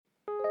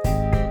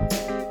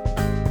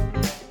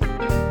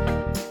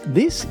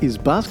This is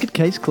Basket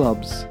Case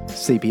Clubs,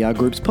 CPR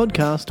Group's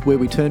podcast where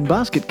we turn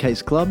basket case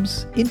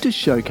clubs into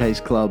showcase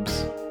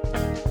clubs.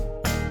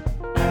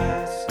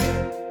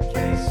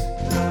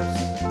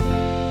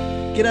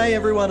 G'day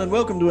everyone and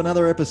welcome to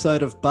another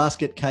episode of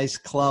Basket Case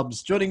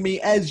Clubs. Joining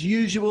me as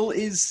usual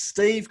is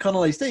Steve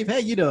Connolly. Steve, how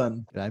you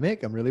doing? G'day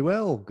Mick, I'm really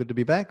well. Good to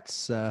be back.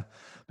 It's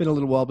been a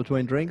little while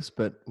between drinks,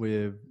 but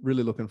we're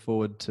really looking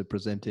forward to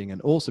presenting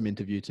an awesome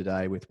interview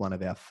today with one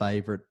of our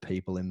favourite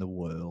people in the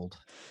world.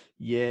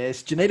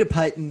 Yes, Janita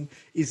Payton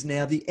is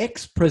now the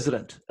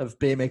ex-president of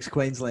BMX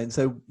Queensland.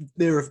 So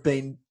there have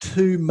been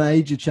two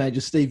major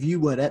changes. Steve,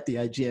 you weren't at the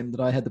AGM that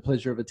I had the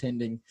pleasure of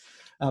attending,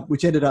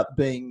 which ended up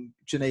being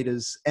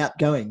Janita's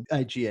outgoing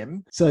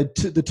AGM. So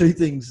the two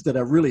things that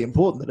are really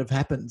important that have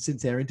happened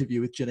since our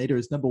interview with Janita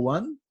is, number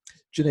one,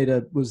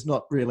 Janita was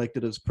not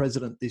re-elected as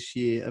president this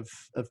year of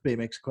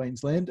BMX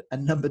Queensland.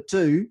 And number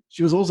two,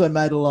 she was also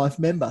made a life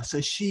member.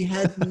 So she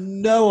had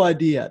no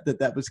idea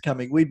that was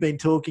coming. We'd been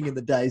talking in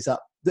the days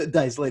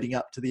leading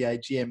up to the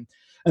AGM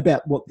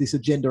about what this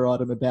agenda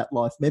item about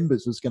life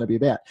members was going to be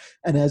about.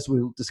 And as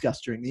we'll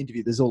discuss during the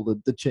interview, there's all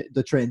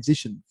the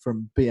transition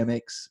from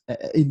BMX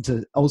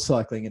into old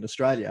cycling in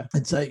Australia.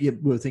 And so we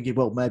were thinking,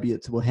 well, maybe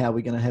it's, how are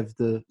we going to have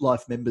the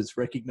life members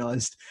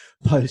recognised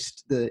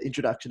post the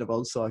introduction of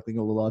old cycling,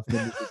 all the life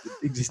members with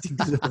the existing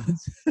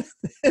disciplines.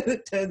 And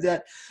it turns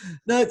out,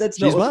 no,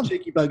 that's not what the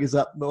cheeky buggers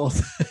up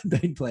north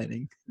have been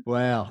planning.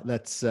 Wow,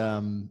 that's,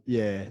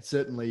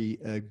 certainly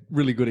a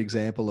really good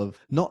example of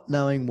not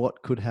knowing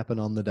what could happen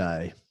on the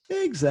day.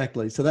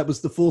 Exactly. So that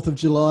was the 4th of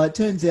July. It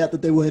turns out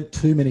that there weren't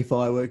too many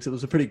fireworks. It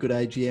was a pretty good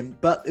AGM,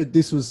 but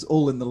this was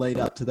all in the lead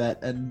up to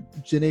that. And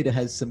Janita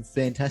has some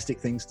fantastic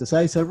things to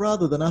say. So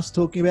rather than us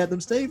talking about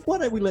them, Steve, why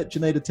don't we let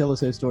Janita tell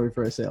us her story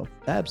for herself?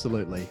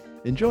 Absolutely.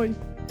 Enjoy.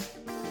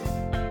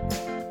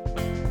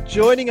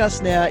 Joining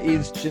us now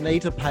is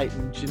Janita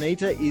Payton.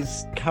 Janita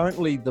is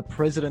currently the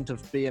president of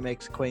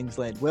BMX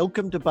Queensland.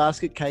 Welcome to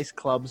Basket Case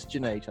Clubs,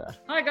 Janita.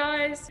 Hi,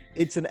 guys.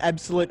 It's an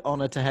absolute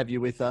honour to have you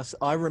with us.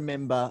 I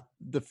remember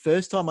the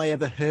first time I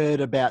ever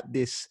heard about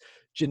this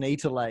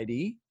Janita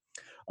lady,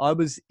 I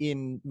was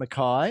in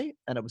Mackay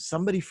and it was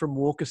somebody from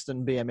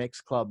Walkerston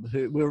BMX Club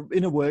who were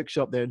in a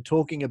workshop there and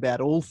talking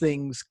about all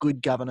things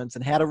good governance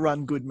and how to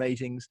run good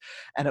meetings.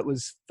 And it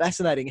was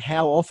fascinating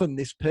how often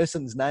this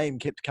person's name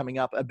kept coming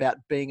up about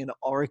being an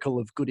oracle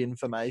of good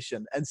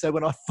information. And so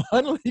when I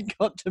finally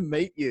got to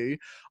meet you,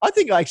 I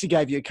think I actually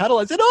gave you a cuddle.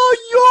 I said,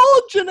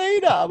 "Oh, you're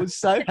Janita." I was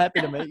so happy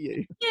to meet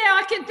you. Yeah,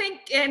 I can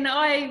think, and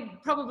I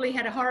probably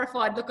had a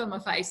horrified look on my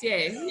face.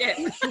 Yeah.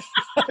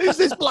 Who's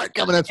this bloke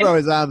coming to throw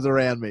his arms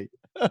around me?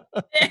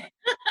 Yeah.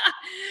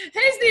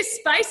 Who's this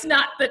space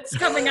nut that's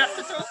coming up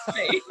to talk to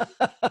me?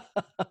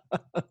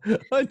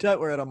 I don't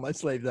wear it on my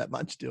sleeve that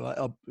much, do I?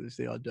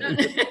 Obviously, I do.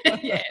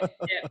 Yeah.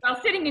 Well,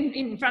 sitting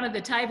in front of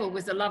the table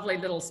was a lovely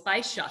little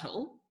space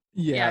shuttle.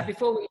 Yeah,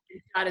 before we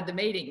started the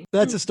meeting.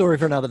 That's a story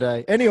for another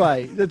day.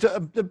 Anyway,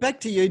 back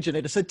to you,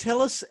 Janita. So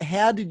tell us,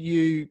 how did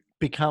you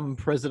become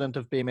president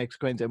of BMX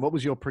Queensland? What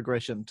was your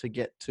progression to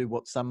get to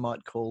what some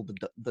might call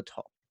the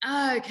top?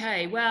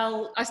 Okay,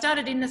 well, I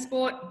started in the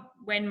sport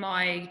when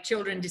my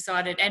children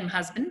and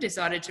husband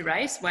decided to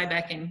race way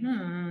back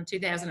in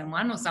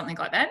 2001 or something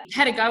like that.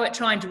 Had a go at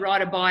trying to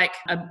ride a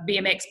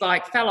BMX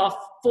bike, fell off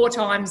 4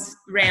 times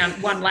around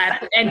one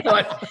lap and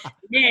thought,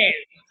 yeah,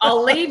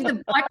 I'll leave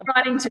the bike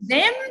riding to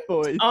them.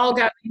 Boy. I'll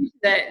go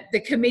into the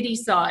committee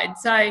side.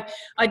 So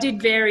I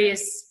did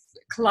various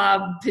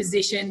club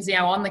positions,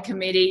 on the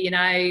committee,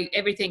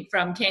 everything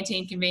from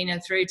canteen convener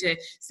through to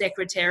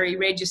secretary,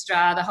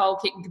 registrar, the whole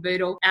kit and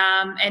caboodle,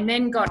 and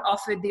then got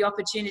offered the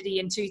opportunity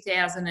in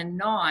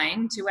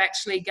 2009 to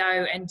actually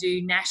go and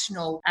do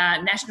national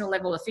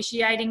level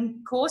officiating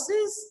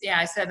courses,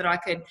 so that I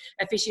could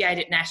officiate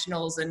at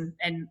nationals and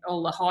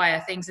all the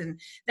higher things,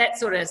 and that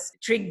sort of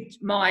triggered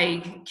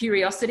my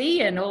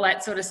curiosity and all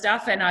that sort of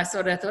stuff, and I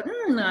sort of thought,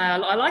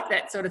 I like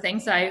that sort of thing,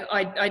 so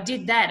I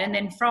did that, and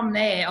then from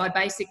there I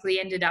basically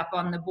ended up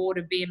on the board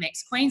of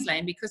BMX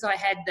Queensland because I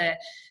had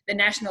the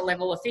national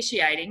level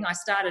officiating. I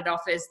started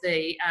off as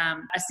the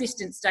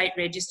assistant state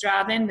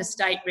registrar, then the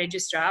state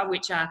registrar,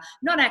 which are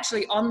not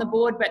actually on the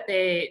board, but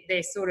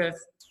they're sort of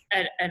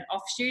an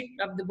offshoot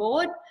of the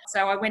board.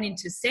 So I went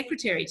into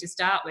secretary to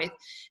start with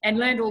and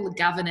learned all the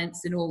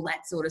governance and all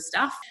that sort of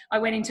stuff. I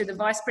went into the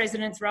vice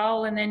president's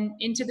role and then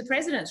into the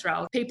president's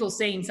role. People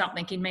seeing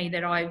something in me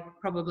that I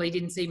probably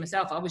didn't see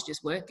myself. I was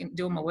just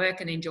doing my work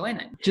and enjoying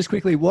it. Just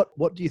quickly, what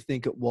do you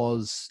think it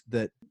was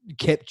that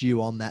kept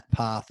you on that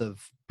path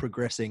of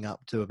progressing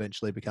up to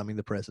eventually becoming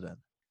the president?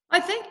 I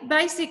think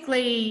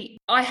basically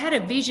I had a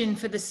vision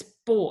for the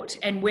sport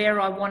and where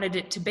I wanted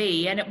it to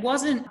be. And it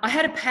wasn't, I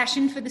had a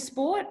passion for the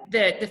sport.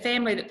 The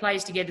family that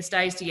plays together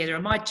stays together,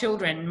 and my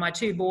children, my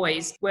two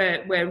boys,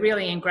 were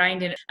really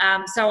ingrained in it.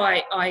 So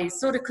I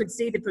sort of could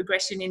see the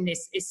progression in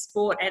this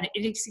sport, and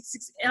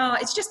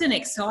it's just an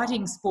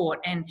exciting sport,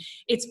 and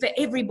it's for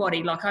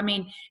everybody. Like, I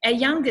mean, our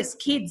youngest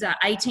kids are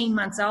 18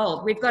 months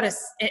old. We've got a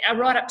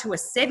right up to a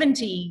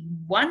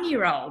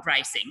 71-year-old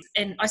racing,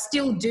 and I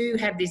still do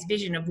have this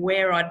vision of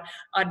where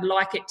I'd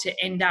like it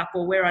to end up,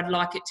 or where I'd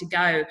like it to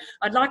go.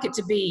 I'd like it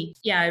to be,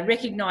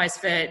 recognised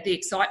for the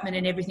excitement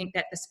and everything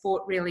that the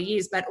sport really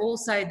is, but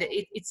also that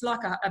it's like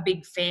a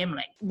big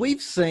family.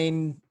 We've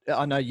seen,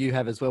 I know you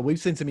have as well, we've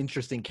seen some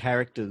interesting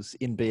characters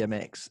in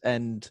BMX,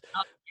 and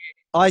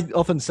I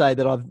often say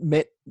that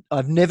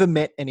I've never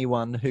met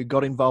anyone who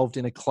got involved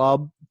in a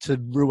club to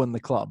ruin the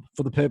club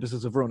for the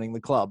purposes of ruining the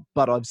club.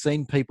 But I've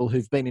seen people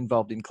who've been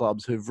involved in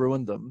clubs who've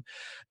ruined them.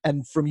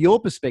 And from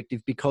your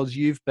perspective, because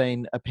you've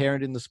been a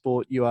parent in the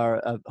sport, you are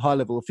a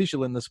high-level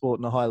official in the sport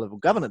and a high-level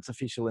governance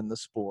official in the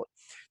sport,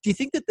 do you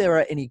think that there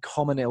are any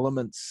common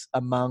elements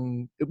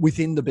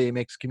within the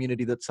BMX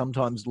community that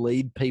sometimes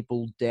lead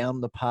people down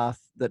the path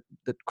that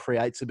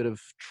creates a bit of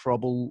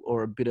trouble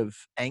or a bit of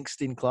angst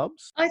in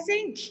clubs? I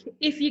think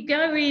if you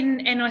go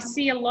in, and I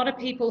see a lot of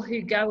people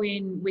who go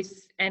in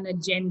with an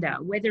agenda,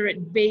 whether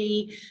it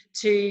be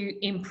to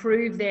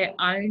improve their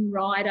own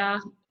rider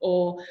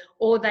or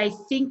they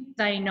think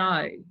they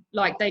know,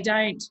 like they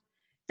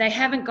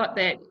haven't got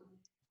that.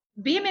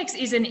 BMX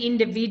is an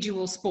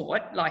individual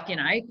sport, like,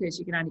 because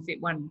you can only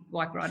fit one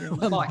bike rider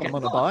on a bike. I'm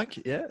on a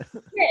bike, yeah.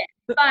 Yeah,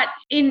 but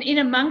in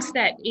amongst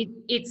that,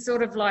 it's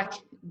sort of like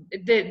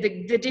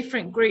the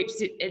different groups,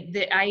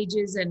 the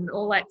ages and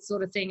all that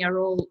sort of thing are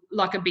all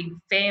like a big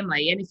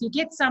family. And if you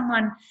get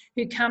someone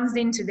who comes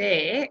into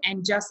there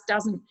and just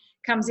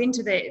comes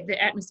into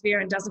the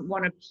atmosphere and doesn't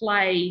want to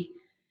play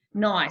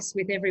nice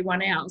with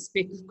everyone else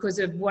because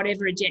of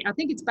whatever agenda. I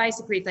think it's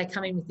basically if they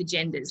come in with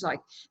agendas,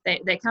 like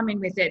they come in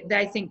with it,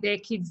 they think their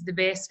kid's the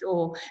best,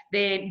 or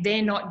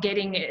they're not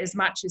getting as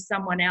much as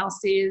someone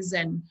else is.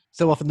 And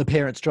so often the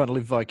parents trying to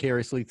live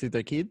vicariously through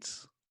their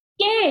kids.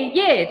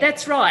 Yeah,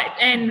 that's right.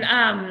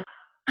 And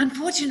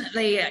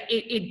unfortunately,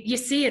 you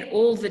see it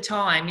all the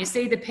time. You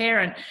see the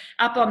parent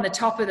up on the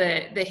top of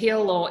the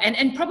hill,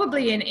 and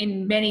probably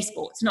in many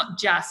sports, not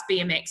just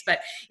BMX, but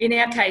in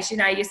our case,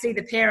 you see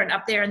the parent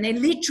up there and they're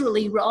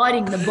literally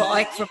riding the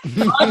bike from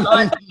the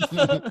sideline,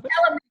 telling them,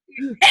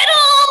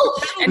 pedal!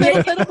 And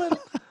then, pedal,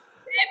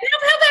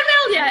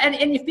 yeah.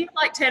 And you feel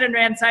like turning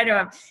around and saying to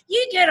them,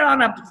 you get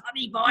on a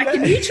bloody bike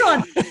and you try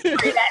and do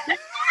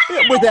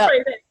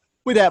that.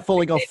 Without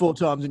falling off 4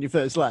 times in your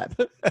first lap.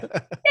 Yeah,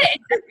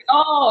 exactly.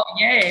 Oh,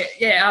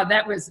 yeah. Oh,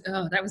 that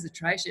was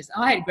atrocious.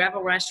 I had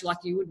gravel rash like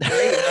you wouldn't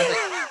believe.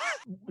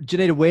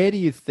 Janita, where do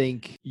you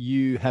think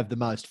you have the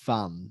most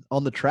fun,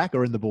 on the track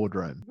or in the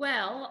boardroom?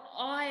 Well,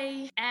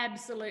 I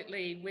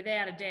absolutely,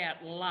 without a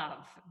doubt,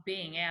 love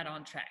being out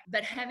on track.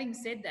 But having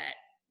said that,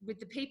 with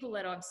the people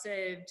that I've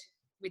served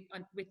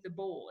with the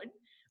board,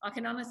 I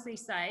can honestly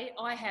say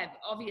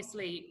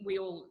obviously we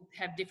all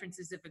have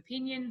differences of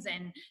opinions,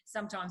 and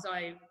sometimes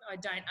I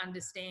don't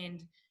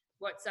understand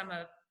what some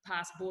of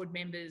past board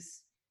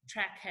members'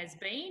 track has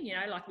been,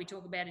 like we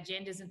talk about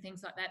agendas and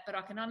things like that, but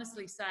I can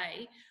honestly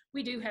say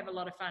we do have a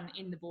lot of fun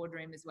in the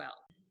boardroom as well.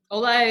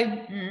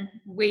 Although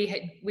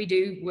we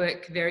do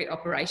work very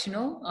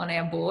operational on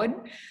our board,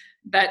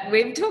 but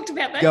we've talked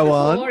about that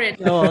before.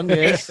 Go on,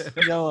 yes,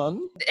 go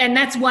on. And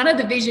that's one of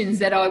the visions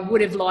that I would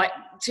have liked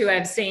to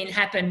have seen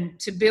happen,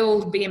 to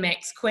build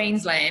BMX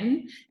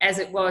Queensland as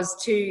it was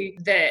to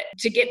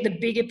get the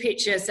bigger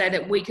picture so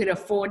that we could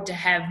afford to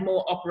have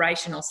more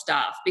operational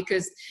staff,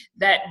 because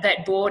that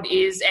board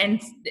is,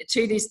 and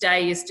to this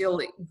day is still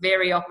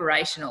very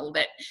operational,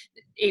 that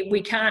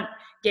we can't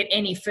get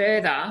any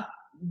further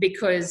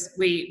because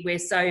we're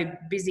so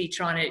busy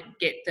trying to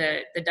get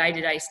the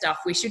day-to-day stuff.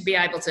 We should be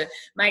able to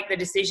make the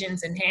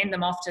decisions and hand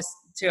them off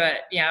to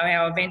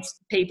our events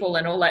people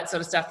and all that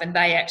sort of stuff, and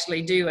they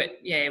actually do it.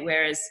 Yeah,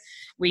 whereas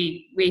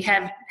we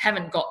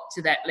haven't got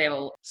to that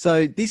level.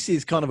 So this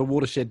is kind of a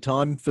watershed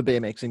time for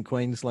BMX in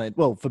Queensland,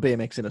 well, for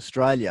BMX in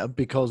Australia,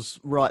 because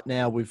right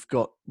now we've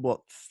got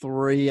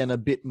 3 and a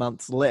bit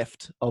months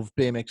left of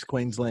BMX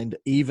Queensland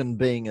even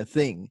being a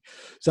thing.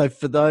 So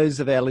for those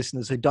of our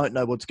listeners who don't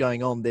know what's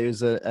going on,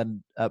 there's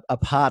a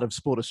part of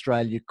Sport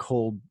Australia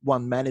called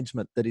One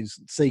Management that is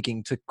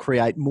seeking to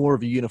create more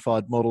of a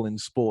unified model in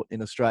sport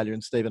in Australia.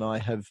 And Steve and I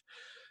have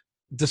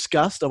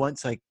discussed, I won't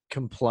say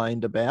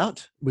complained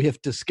about, we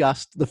have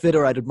discussed the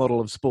federated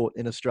model of sport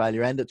in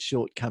Australia and its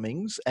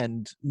shortcomings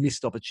and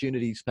missed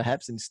opportunities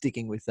perhaps in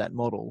sticking with that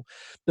model.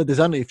 But there's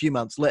only a few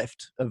months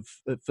left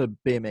for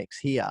BMX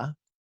here.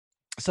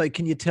 So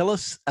can you tell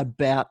us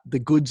about the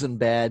goods and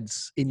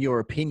bads, in your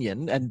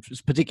opinion, and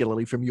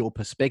particularly from your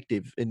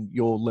perspective in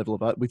your level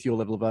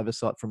of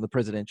oversight from the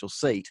presidential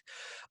seat,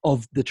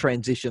 of the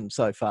transition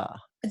so far?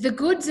 The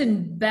goods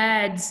and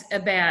bads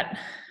about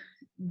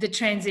the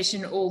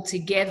transition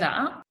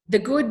altogether. The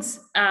goods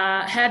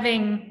are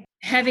having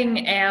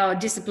our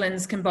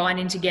disciplines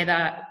combining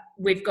together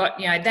we've got,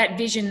 that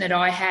vision that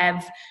I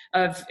have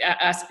of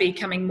us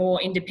becoming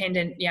more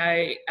independent,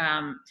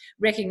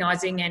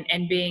 recognising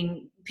and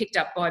being picked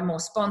up by more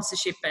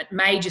sponsorship,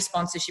 major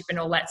sponsorship and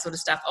all that sort of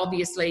stuff.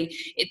 Obviously,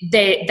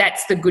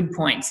 that's the good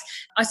points.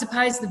 I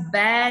suppose the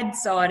bad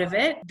side of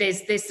it,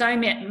 there's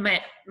so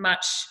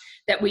much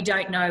that we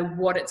don't know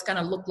what it's going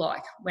to look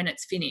like when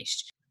it's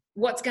finished.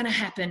 What's going to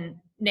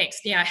happen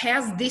next?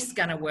 How's this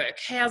going to work?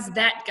 How's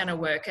that going to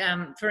work?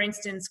 For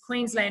instance,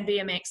 Queensland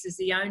BMX is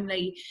the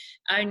only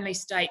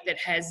state that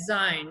has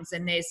zones,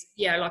 and there's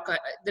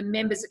the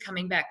members are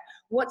coming back.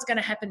 What's going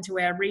to happen to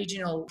our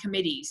regional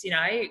committees?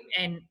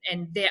 And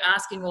they're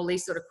asking all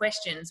these sort of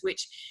questions,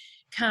 which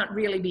can't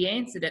really be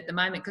answered at the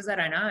moment because I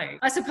don't know.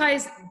 I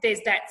suppose there's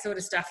that sort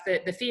of stuff,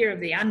 the fear of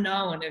the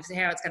unknown of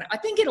how it's going to. I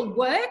think it'll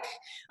work.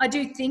 I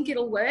do think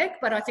it'll work,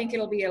 but I think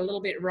it'll be a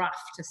little bit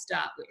rough to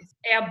start with.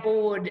 Our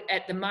board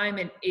at the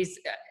moment is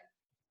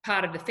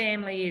part of the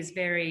family is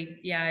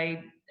very,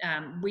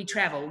 we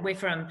travel. We're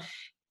from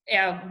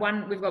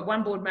we've got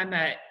one board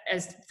member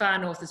as far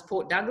north as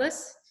Port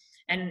Douglas,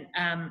 and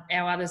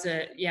our others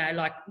are,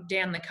 like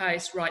down the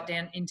coast, right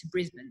down into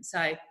Brisbane.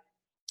 So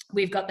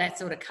we've got that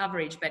sort of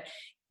coverage, but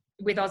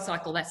with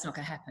AusCycle, that's not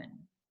going to happen.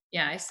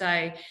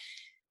 So,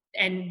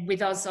 and with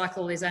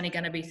AusCycle, there's only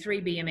going to be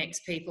 3 BMX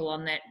people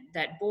on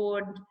that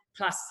board,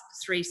 plus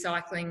 3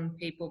 cycling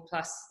people,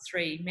 plus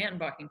 3 mountain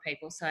biking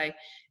people. So,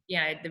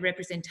 the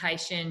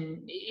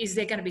representation, is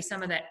there going to be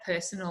some of that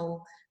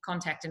personal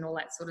contact and all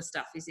that sort of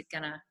stuff? Is it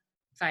going to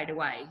fade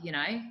away,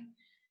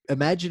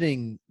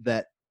 Imagining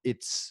that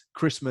it's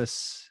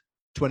Christmas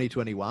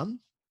 2021,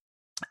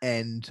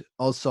 and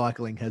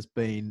AusCycling has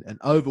been an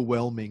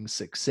overwhelming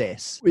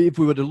success. If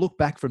we were to look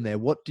back from there,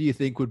 what do you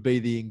think would be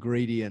the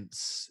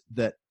ingredients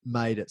that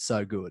made it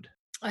so good?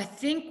 I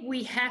think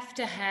we have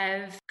to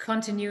have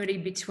continuity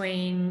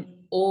between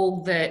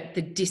all the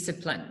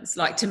disciplines.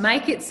 Like, to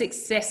make it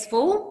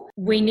successful,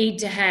 we need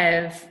to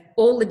have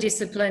all the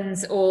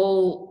disciplines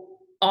all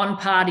on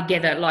par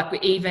together, like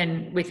with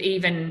even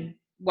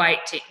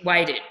weighted,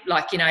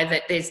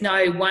 that there's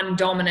no one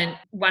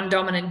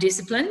dominant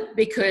discipline,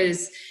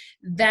 because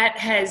that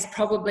has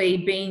probably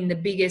been the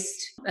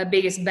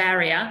biggest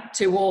barrier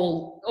to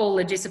all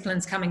the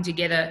disciplines coming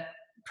together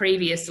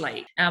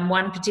previously.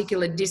 One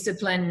particular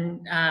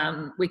discipline,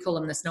 we call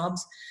them the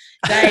snobs.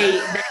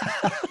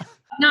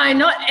 No,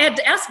 not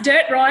us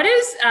dirt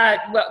riders.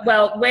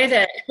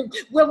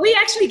 We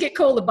actually get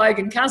called the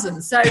Bogan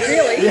cousins. So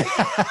really,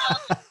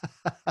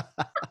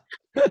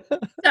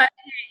 so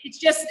it's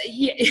just,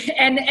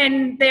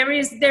 and there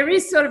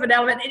is sort of an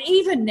element, and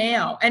even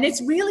now, and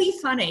it's really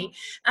funny.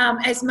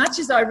 As much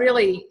as I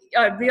really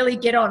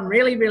get on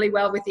really, really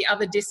well with the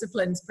other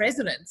disciplines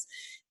presidents,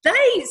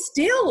 they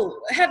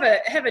still have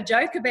a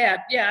joke about,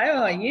 you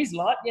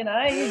lot, you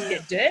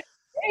get dirt.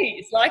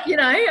 Geez, you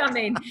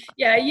only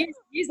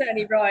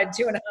ride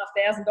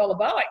 $2,500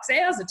 bikes.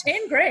 Ours are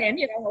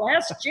 $10,000. Well,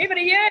 how stupid are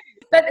you?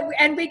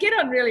 And we get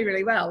on really,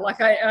 really well. Like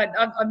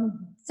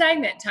I'm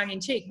saying that tongue in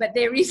cheek, but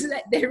there is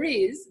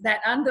that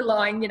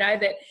underlying,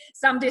 that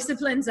some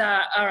disciplines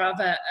are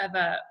of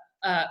a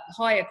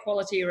higher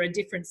quality or a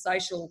different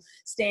social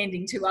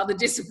standing to other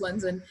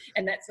disciplines and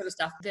that sort of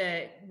stuff.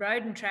 The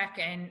road and track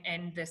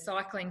and the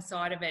cycling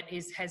side of it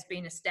has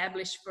been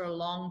established for a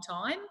long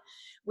time,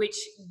 which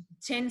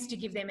tends to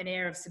give them an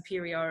air of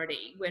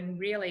superiority, when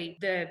really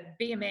the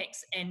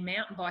BMX and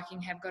mountain biking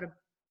have got a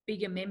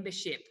bigger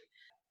membership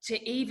to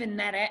even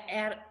that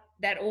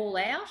all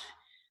out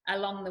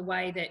along the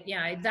way, that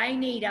they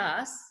need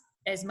us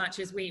as much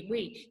as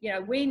we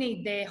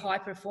need their high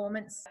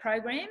performance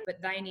program, but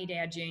they need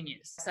our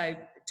juniors. So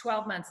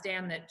 12 months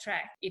down the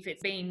track, if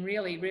it's been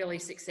really, really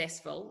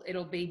successful,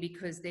 it'll be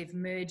because they've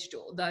merged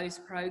all those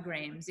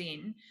programs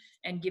in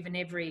and given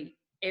every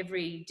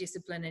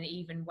discipline an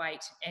even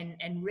weight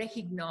and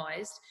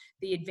recognised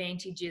the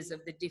advantages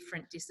of the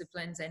different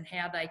disciplines and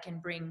how they can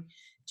bring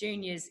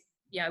juniors.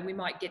 We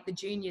might get the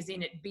juniors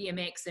in at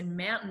BMX and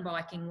mountain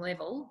biking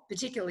level,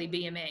 particularly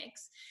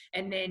BMX,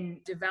 and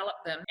then develop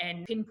them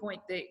and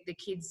pinpoint the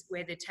kids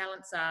where their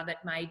talents are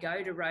that may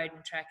go to road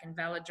and track and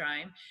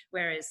velodrome,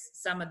 whereas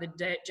some of the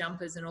dirt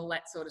jumpers and all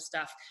that sort of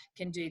stuff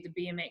can do the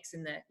BMX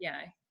and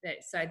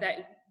so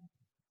that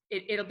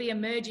it'll be a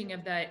merging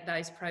of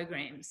those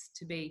programs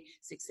to be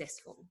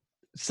successful.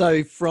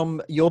 So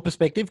from your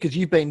perspective, because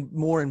you've been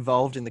more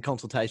involved in the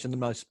consultation than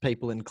most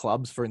people in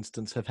clubs, for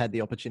instance, have had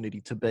the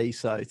opportunity to be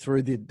so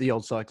through the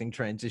AusCycling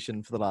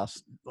transition for the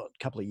last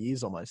couple of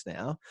years almost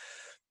now,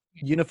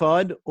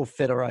 unified or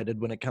federated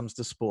when it comes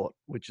to sport,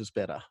 which is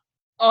better?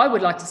 I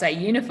would like to say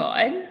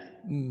unified.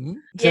 Mm-hmm.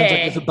 Sounds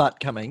like there's a but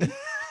coming.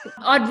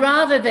 I'd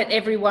rather that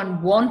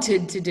everyone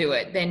wanted to do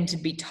it than to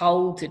be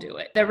told to do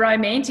it. The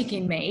romantic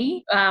in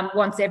me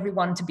wants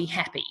everyone to be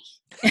happy.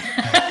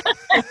 I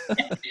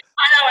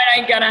know it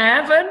ain't going to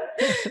happen,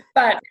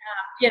 but,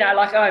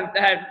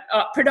 I'm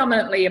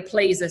predominantly a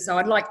pleaser, so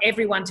I'd like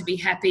everyone to be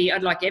happy.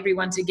 I'd like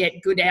everyone to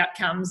get good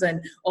outcomes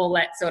and all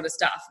that sort of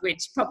stuff,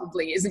 which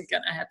probably isn't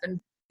going to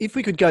happen. If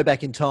we could go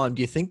back in time,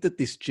 do you think that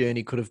this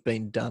journey could have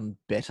been done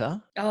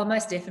better? Oh,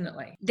 most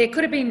definitely. There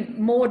could have been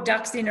more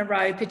ducks in a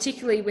row,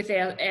 particularly with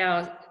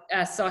our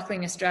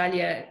Cycling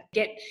Australia,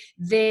 get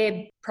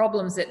their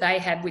problems that they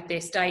have with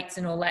their states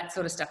and all that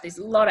sort of stuff. There's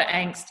a lot of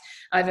angst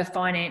over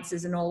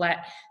finances and all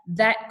that.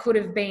 That could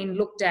have been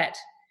looked at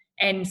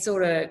and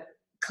sort of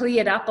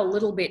cleared up a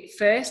little bit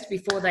first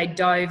before they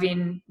dove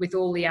in with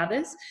all the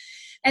others.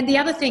 And the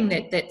other thing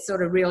that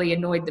sort of really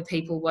annoyed the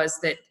people was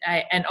that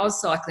an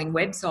AusCycling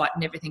website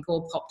and everything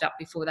all popped up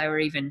before they were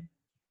even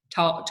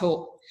told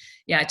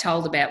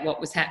about what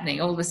was happening.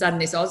 All of a sudden,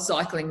 this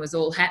AusCycling was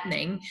all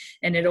happening,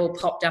 and it all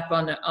popped up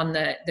on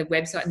the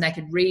website, and they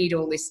could read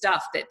all this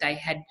stuff that they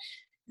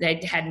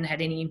hadn't had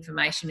any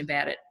information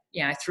about it,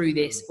 through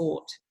their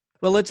sport.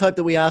 Well, let's hope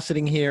that we are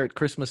sitting here at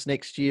Christmas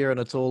next year and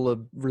it's all a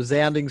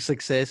resounding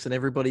success and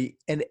everybody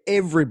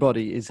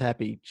is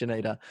happy,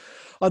 Janita.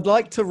 I'd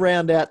like to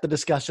round out the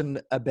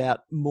discussion about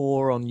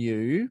more on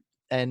you.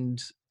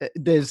 And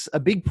there's a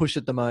big push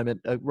at the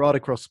moment right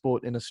across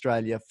sport in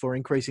Australia for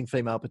increasing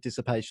female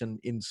participation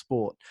in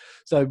sport.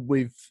 So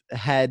we've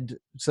had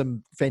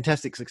some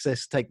fantastic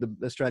success. Take the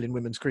Australian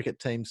women's cricket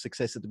team's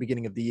success at the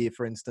beginning of the year,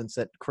 for instance,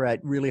 that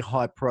create really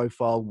high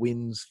profile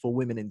wins for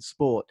women in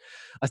sport.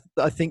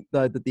 I think,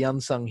 though, that the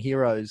unsung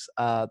heroes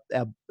are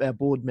our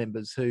board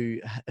members who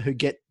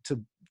get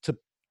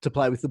to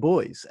play with the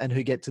boys and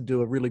who get to do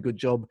a really good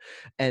job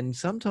and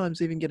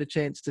sometimes even get a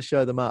chance to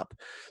show them up.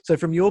 So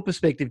from your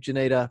perspective,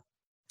 Janita,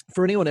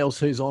 for anyone else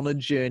who's on a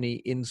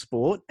journey in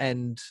sport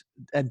and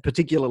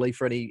particularly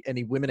for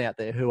any women out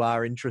there who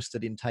are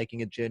interested in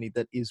taking a journey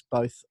that is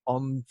both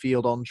on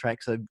field, on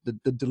track, so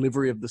the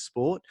delivery of the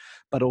sport,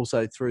 but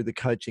also through the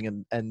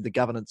coaching and the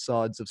governance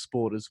sides of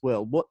sport as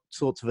well, what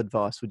sorts of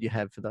advice would you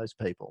have for those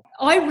people?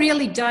 I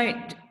really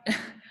don't.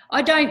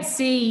 I don't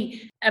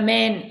see a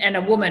man and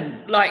a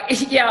woman.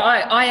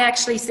 I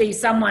actually see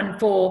someone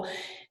for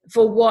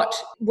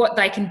what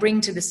they can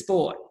bring to the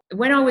sport.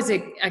 When I was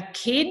a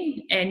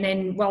kid, and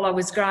then while I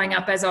was growing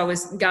up, as I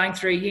was going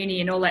through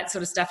uni and all that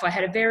sort of stuff, I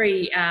had a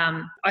very,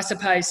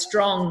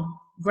 strong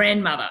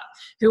grandmother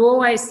who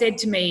always said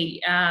to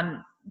me,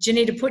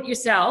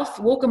 Janita,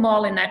 walk a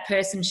mile in that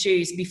person's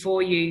shoes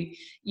before you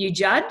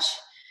judge.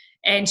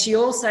 And she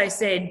also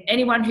said,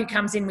 anyone who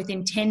comes in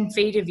within 10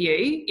 feet of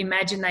you,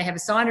 imagine they have a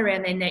sign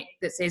around their neck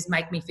that says,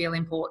 make me feel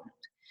important.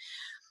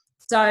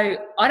 So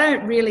I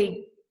don't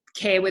really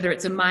care whether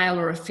it's a male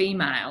or a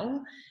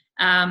female.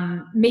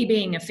 Me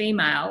being a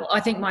female, I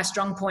think my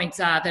strong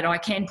points are that I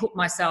can put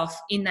myself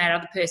in that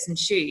other person's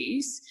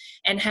shoes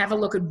and have a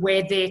look at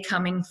where they're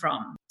coming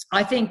from.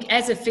 I think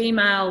as a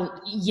female,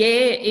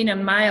 in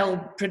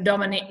a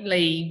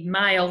predominantly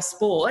male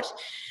sport,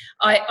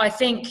 I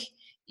think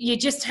you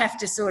just have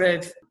to sort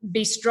of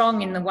be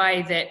strong in the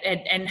way that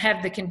and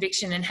have the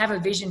conviction and have a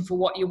vision for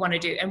what you want to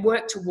do and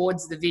work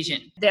towards the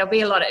vision. There'll be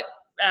a lot of,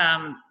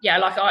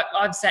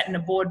 I've sat in a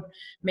board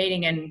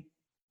meeting and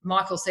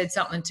Michael said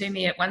something to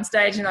me at one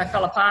stage and I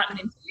fell apart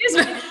and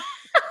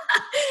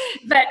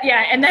but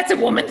and that's a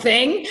woman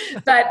thing.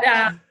 But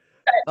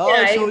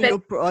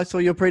I saw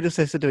your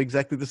predecessor do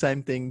exactly the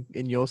same thing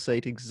in your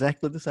seat,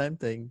 exactly the same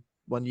thing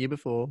 1 year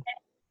before.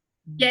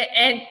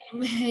 And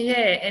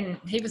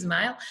he was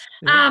male.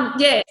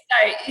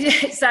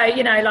 So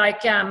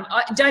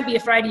don't be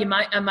afraid of your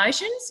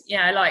emotions.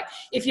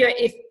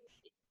 If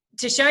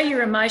to show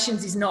your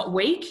emotions is not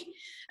weak.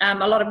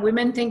 A lot of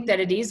women think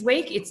that it is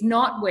weak. It's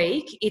not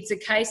weak. It's a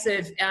case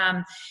of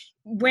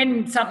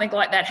when something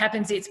like that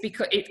happens, it's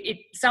because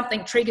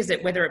something triggers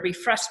it, whether it be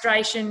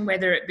frustration,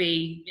 whether it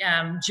be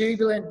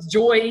jubilant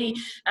joy.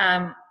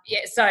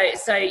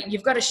 So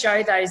you've got to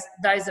show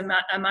those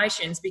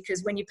emotions,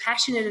 because when you're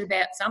passionate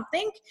about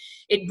something,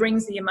 it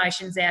brings the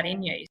emotions out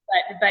in you.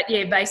 But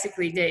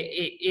basically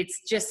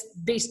it's just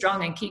be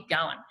strong and keep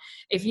going.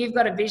 If you've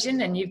got a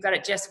vision and you've got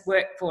to just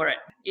work for it,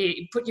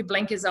 you put your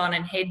blinkers on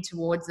and head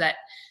towards that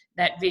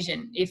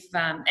vision.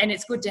 And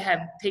it's good to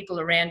have people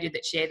around you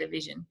that share the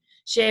vision,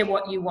 share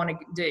what you want to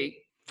do.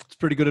 It's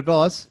pretty good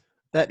advice.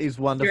 That is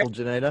wonderful,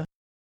 Janita.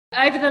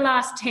 Over the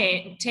last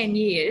 10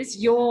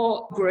 years,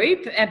 your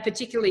group, and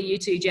particularly you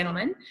two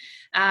gentlemen,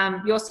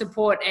 your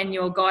support and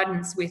your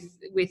guidance with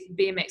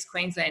BMX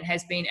Queensland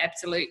has been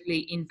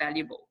absolutely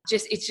invaluable.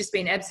 It's just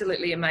been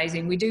absolutely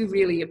amazing. We do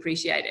really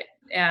appreciate it.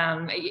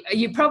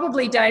 You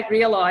probably don't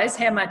realise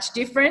how much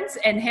difference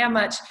and how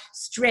much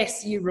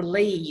stress you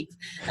relieve,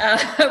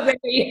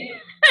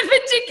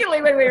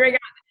 particularly when we ring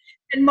up.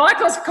 And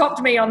Michael's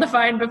copped me on the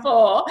phone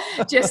before,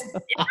 just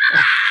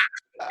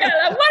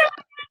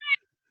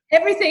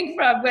everything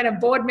from when a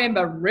board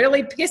member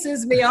really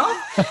pisses me off,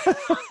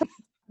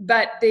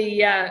 but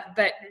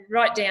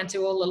right down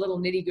to all the little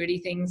nitty gritty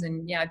things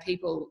and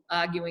people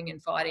arguing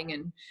and fighting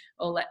and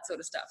all that sort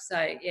of stuff.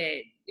 So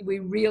we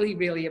really,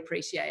 really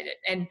appreciate it,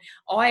 and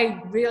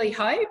I really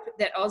hope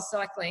that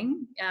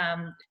AusCycling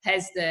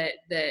has the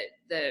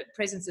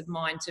presence of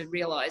mind to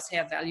realise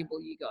how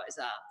valuable you guys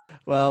are.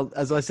 Well,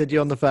 as I said to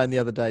you on the phone the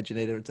other day,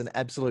 Janita, it's an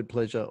absolute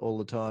pleasure all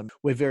the time.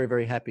 We're very,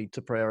 very happy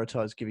to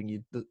prioritise giving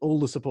you all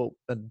the support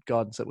and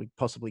guidance that we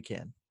possibly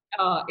can.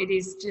 Oh, it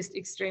is just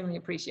extremely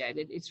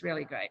appreciated. It's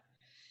really great.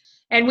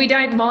 And we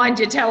don't mind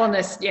you telling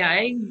us,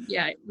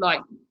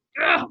 like,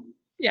 no,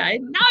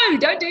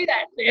 don't do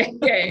that.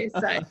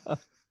 So.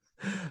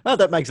 Oh,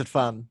 that makes it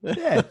fun.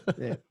 Yeah.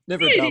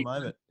 Never a dull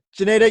moment.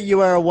 Janita,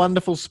 you are a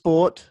wonderful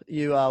sport.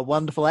 You are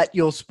wonderful at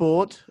your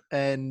sport,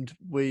 and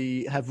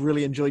we have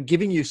really enjoyed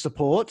giving you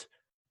support.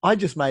 I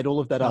just made all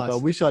of that up. Nice. I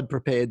wish I'd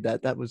prepared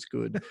that. That was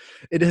good.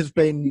 It has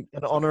been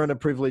an honour and a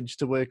privilege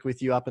to work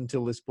with you up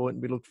until this point,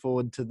 and we look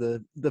forward to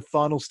the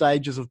final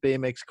stages of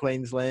BMX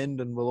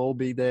Queensland, and we'll all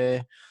be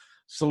there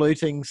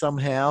saluting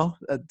somehow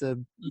at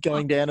the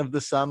going down of the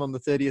sun on the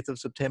 30th of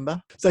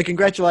September. So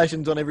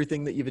congratulations on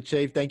everything that you've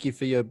achieved. Thank you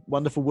for your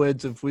wonderful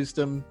words of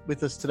wisdom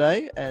with us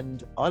today,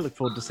 and I look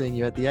forward to seeing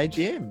you at the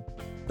AGM.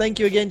 Thank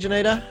you again,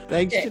 Janita.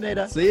 Thanks,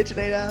 Janita. See you,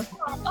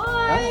 Janita.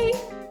 Bye.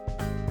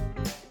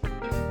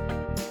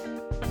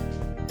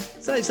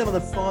 So some of the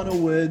final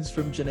words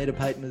from Janita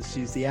Payton as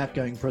she's the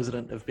outgoing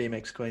president of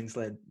BMX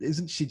Queensland.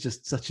 Isn't she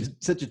just such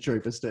a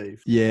trooper,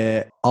 Steve?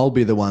 Yeah, I'll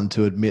be the one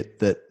to admit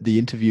that the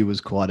interview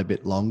was quite a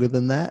bit longer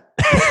than that.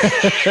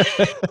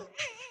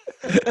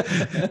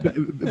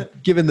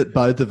 Given that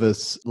both of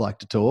us like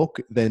to talk,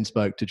 then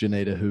spoke to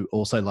Janita, who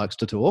also likes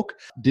to talk,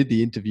 did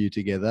the interview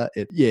together.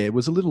 It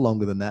was a little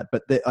longer than that,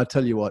 but I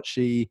tell you what,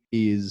 she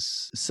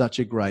is such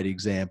a great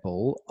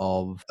example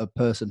of a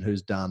person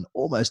who's done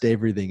almost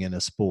everything in a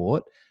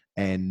sport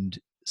and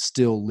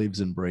still lives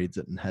and breathes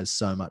it and has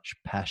so much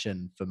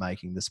passion for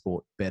making the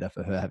sport better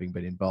for her having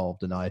been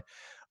involved. And I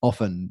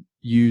often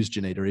use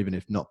Janita, even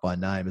if not by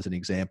name, as an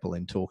example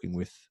in talking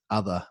with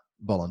other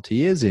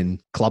volunteers in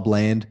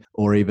clubland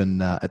or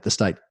even at the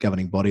state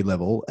governing body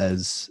level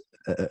as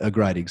a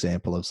great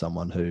example of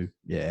someone who,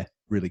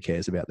 really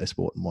cares about their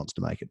sport and wants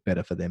to make it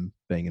better for them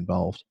being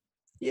involved.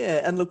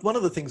 Yeah, and look, one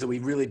of the things that we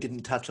really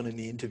didn't touch on in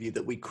the interview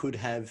that we could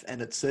have,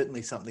 and it's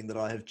certainly something that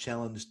I have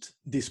challenged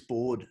this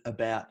board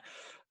about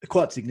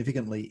quite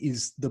significantly,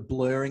 is the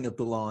blurring of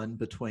the line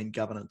between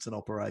governance and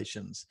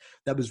operations.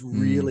 That was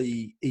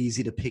really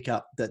easy to pick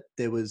up, that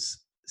there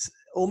was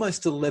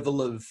almost a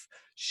level of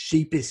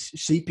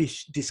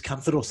sheepish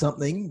discomfort or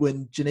something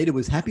when Janita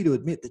was happy to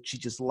admit that she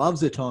just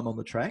loves her time on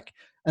the track,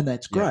 and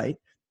that's great,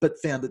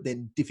 but found it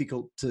then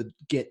difficult to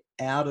get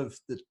out of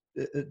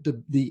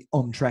the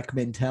on-track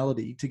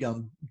mentality to go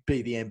and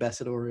be the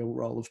ambassadorial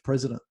role of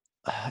president.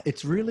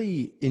 It's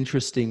really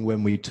interesting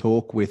when we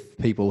talk with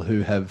people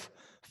who have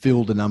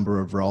filled a number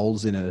of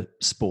roles in a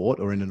sport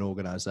or in an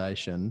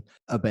organisation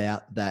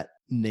about that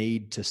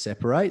need to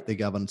separate the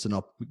governance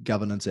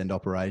and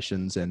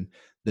operations, and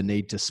the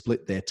need to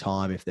split their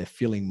time if they're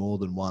filling more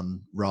than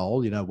one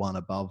role, one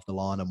above the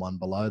line and one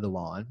below the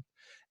line.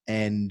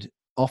 And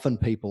often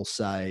people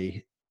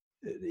say,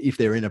 if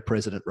they're in a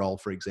president role,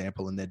 for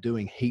example, and they're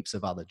doing heaps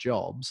of other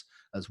jobs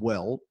as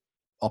well,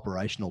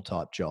 operational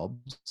type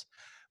jobs,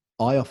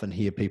 I often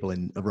hear people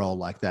in a role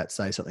like that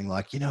say something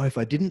like, if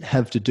I didn't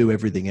have to do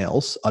everything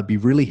else, I'd be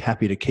really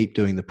happy to keep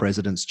doing the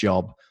president's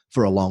job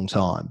for a long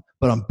time.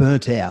 But I'm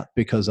burnt out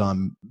because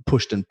I'm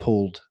pushed and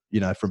pulled,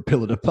 from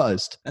pillar to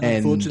post. And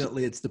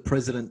unfortunately, it's the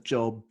president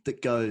job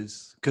that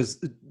goes, because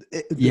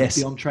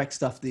the on-track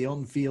stuff, the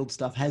on-field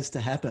stuff has to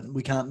happen.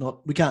 We can't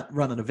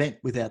run an event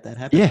without that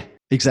happening. Yeah,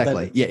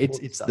 exactly.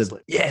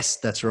 Yes,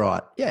 that's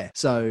right. Yeah.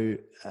 So,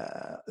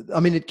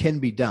 it can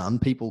be done.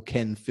 People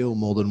can fill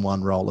more than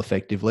one role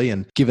effectively.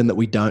 And given that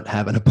we don't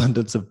have an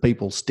abundance of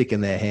people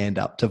sticking their hand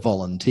up to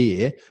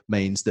volunteer,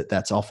 means that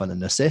that's often a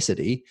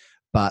necessity.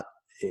 But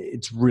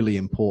it's really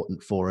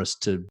important for us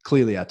to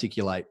clearly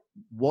articulate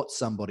what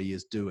somebody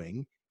is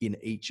doing in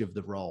each of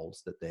the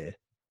roles that they're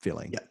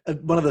filling. Yeah.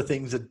 One of the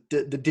things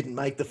that didn't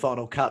make the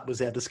final cut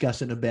was our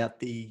discussion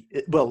about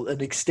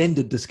an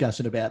extended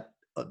discussion about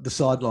the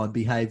sideline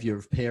behaviour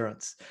of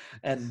parents.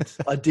 And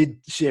I did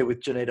share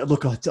with Janita,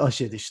 look, I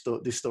share this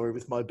story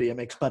with my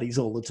BMX buddies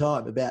all the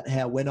time about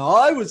how when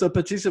I was a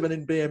participant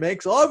in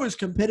BMX, I was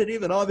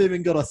competitive and I've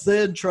even got a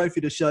third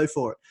trophy to show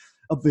for it.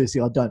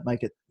 Obviously, I don't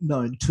make it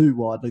known too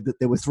widely that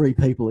there were 3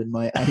 people in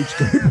my age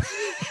group.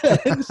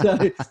 And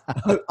so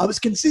I was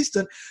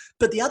consistent.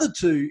 But the other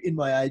 2 in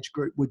my age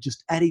group were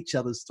just at each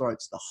other's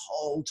throats the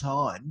whole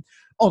time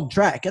on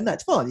track. And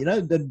that's fine,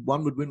 then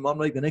one would win one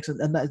week, the next.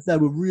 And they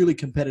were really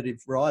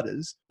competitive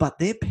riders. But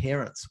their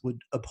parents were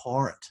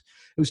abhorrent.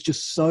 It was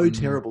just so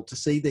terrible to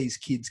see these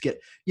kids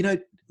get,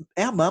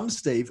 our mum,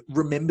 Steve,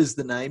 remembers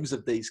the names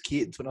of these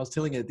kids. When I was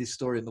telling her this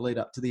story in the lead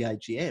up to the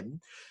AGM,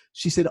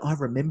 she said, I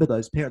remember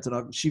those parents,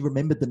 and she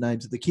remembered the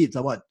names of the kids.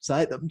 I won't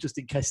say them just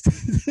in case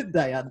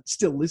they are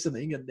still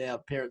listening and now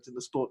parents in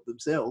the sport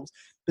themselves.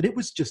 But it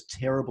was just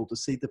terrible to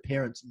see the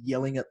parents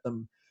yelling at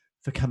them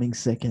for coming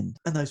second.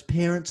 And those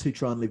parents who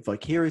try and live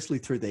vicariously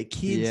through their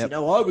kids, I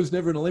was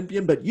never an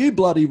Olympian, but you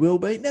bloody will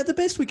be. Now, the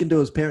best we can do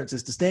as parents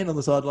is to stand on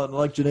the sideline,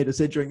 like Janita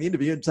said during the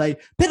interview, and say,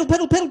 pedal,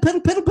 pedal, pedal,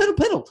 pedal, pedal, pedal,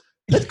 pedal.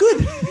 That's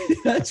good,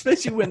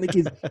 especially when the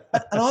kids...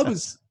 And I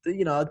was,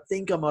 I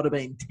think I might have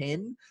been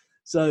 10.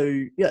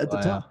 So, at the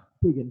time,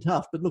 big and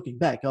tough. But looking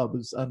back, I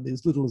was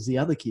as little as the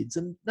other kids,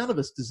 and none of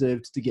us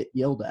deserved to get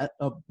yelled at.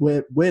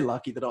 We're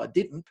lucky that I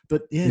didn't.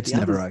 But it's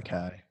never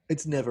okay.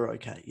 It's never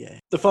okay, yeah.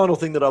 The final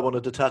thing that I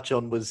wanted to touch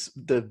on was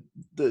the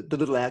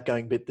little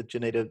outgoing bit that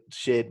Janita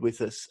shared with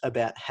us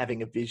about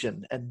having a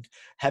vision and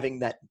having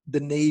the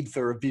need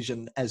for a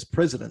vision as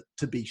president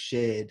to be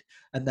shared,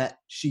 and that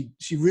she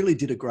really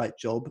did a great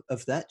job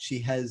of that. She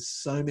has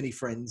so many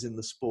friends in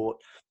the sport,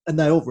 and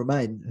they all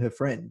remain her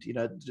friend. You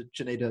know,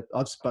 Janita,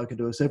 I've spoken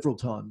to her several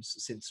times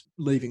since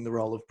leaving the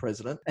role of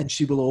president, and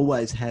she will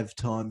always have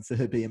time for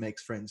her BMX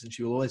friends, and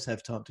she will always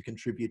have time to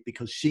contribute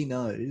because she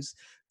knows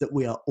that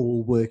we are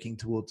all working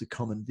towards a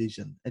common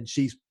vision. And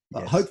she's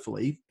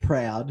hopefully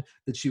proud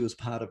that she was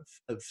part of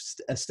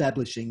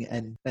establishing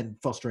and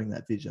fostering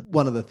that vision.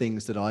 One of the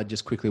things that I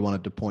just quickly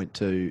wanted to point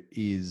to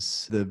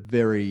is the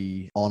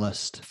very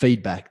honest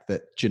feedback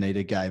that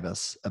Janita gave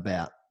us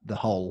about the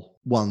whole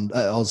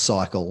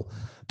AusCycle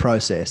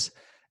process.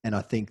 And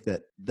I think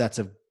that that's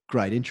of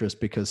great interest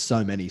because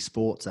so many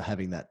sports are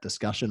having that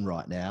discussion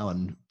right now.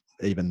 And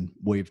even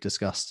we've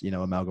discussed,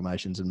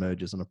 amalgamations and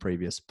mergers on a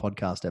previous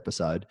podcast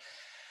episode.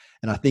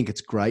 And I think it's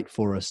great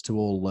for us to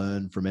all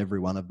learn from every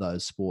one of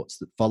those sports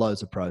that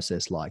follows a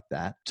process like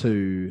that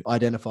to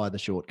identify the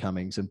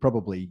shortcomings. And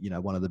probably,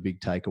 one of the big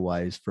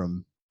takeaways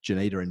from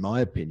Janita, in my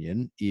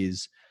opinion,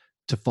 is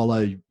to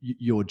follow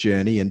your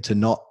journey and to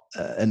not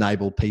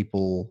enable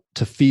people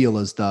to feel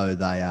as though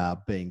they are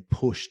being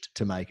pushed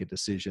to make a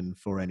decision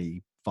for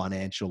any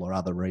financial or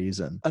other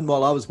reason. And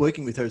while I was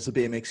working with her as a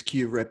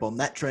BMXQ rep on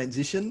that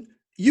transition,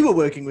 you were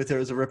working with her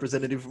as a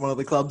representative from one of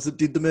the clubs that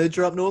did the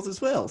merger up north as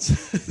well.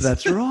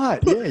 That's right.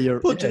 Yeah,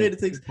 poor Janita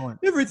thinks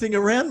everything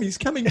around me is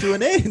coming to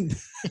an end.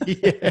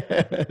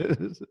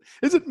 Yes.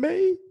 Is it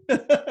me?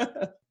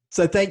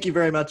 So thank you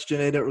very much,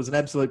 Janita. It was an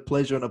absolute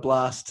pleasure and a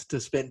blast to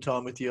spend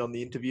time with you on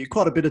the interview.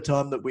 Quite a bit of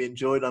time that we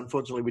enjoyed.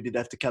 Unfortunately, we did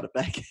have to cut it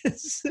back,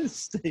 as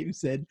Steve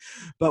said.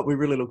 But we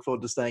really look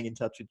forward to staying in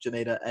touch with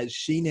Janita as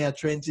she now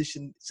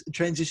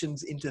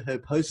transitions into her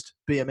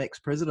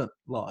post-BMX president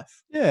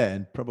life. Yeah,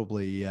 and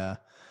probably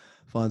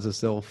finds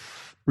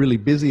herself really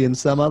busy in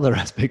some other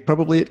aspect,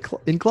 probably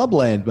in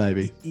Clubland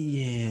maybe.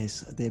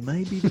 Yes, there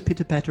may be the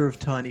pitter-patter of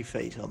tiny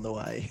feet on the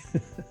way.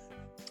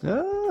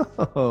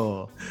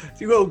 Oh,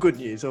 all good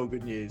news, all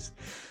good news.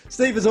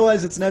 Steve, as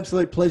always, it's an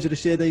absolute pleasure to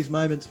share these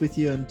moments with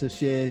you and to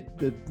share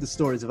the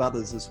stories of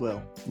others as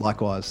well.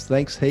 Likewise.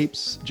 Thanks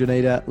heaps,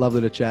 Janita.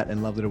 Lovely to chat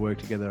and lovely to work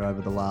together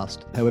over the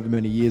last however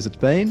many years it's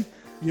been.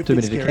 You're a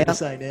bit scary to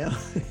say now.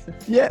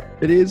 Yeah,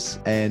 it is.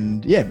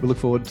 And yeah, we look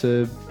forward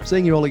to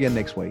seeing you all again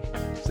next week.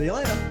 See you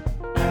later.